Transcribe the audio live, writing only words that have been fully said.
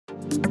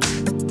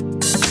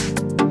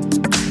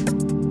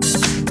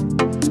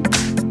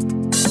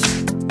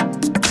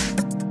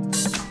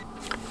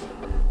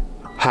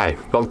Hi,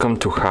 welcome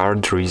to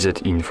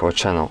HardReset.Info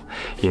channel.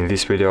 In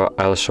this video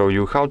I'll show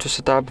you how to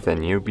set up the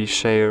newbie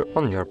share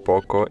on your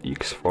Poco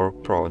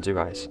X4 Pro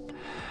device.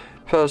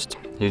 First,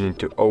 you need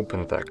to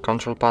open the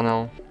control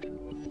panel,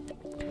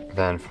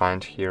 then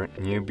find here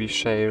newbie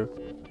share.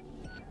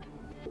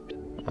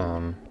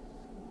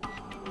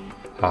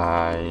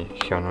 I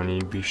have no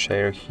newbie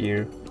share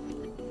here.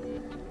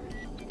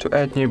 To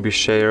add newbie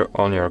share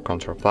on your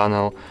control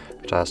panel,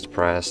 just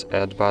press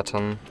add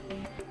button.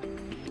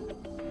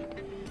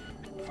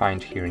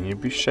 Find here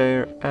newbie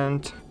share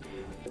and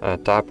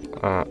tap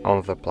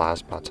on the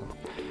plus button.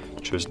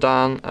 Choose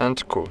done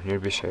and cool,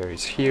 newbie share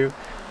is here.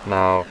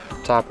 Now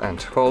tap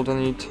and hold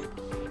on it.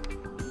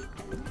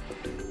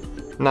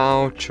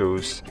 Now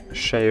choose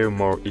share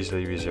more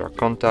easily with your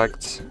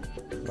contacts.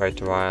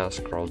 Wait a while,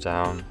 scroll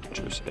down,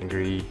 choose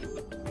agree.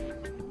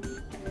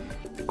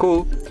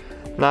 Cool.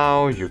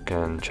 Now you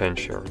can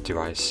change your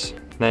device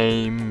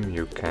name,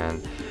 you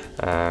can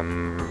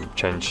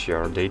change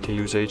your data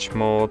usage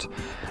mode,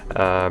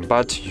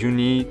 but you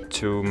need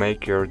to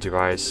make your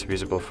device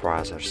visible for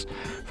others.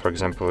 For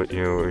example,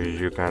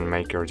 you can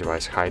make your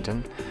device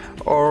hidden,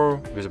 or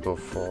visible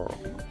for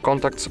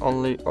contacts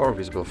only, or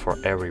visible for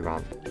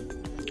everyone.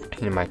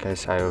 In my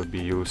case I will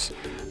use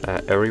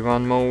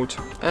everyone mode.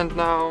 And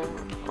now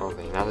on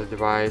the another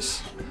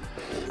device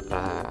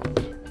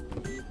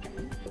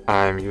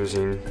I'm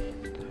using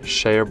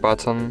share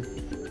button,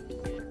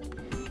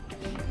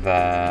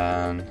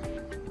 then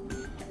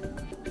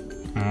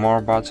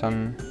more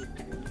button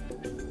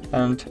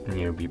and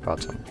newbie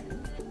button.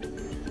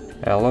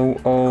 Hello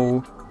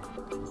all,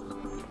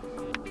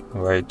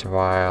 wait a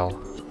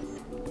while,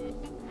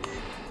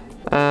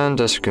 and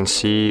as you can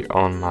see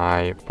on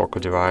my Poco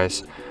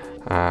device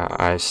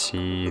I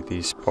see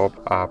this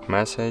pop-up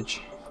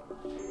message.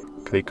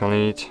 Click on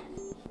it,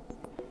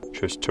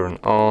 choose turn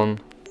on,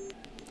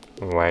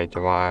 wait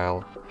a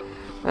while,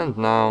 and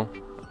now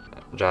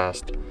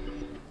just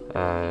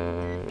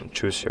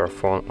choose your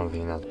phone on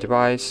the another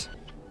device.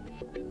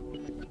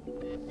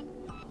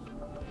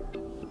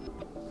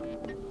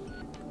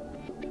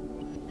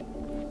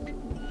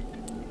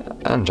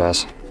 And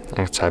just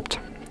accept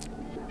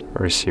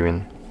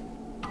receiving.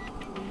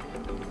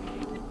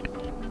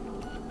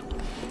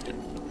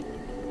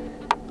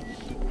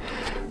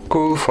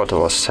 Cool,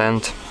 photo was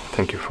sent.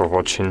 Thank you for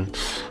watching.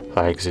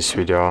 Like this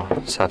video,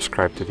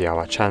 subscribe to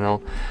our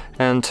channel,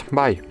 and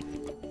bye.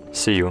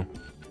 See you.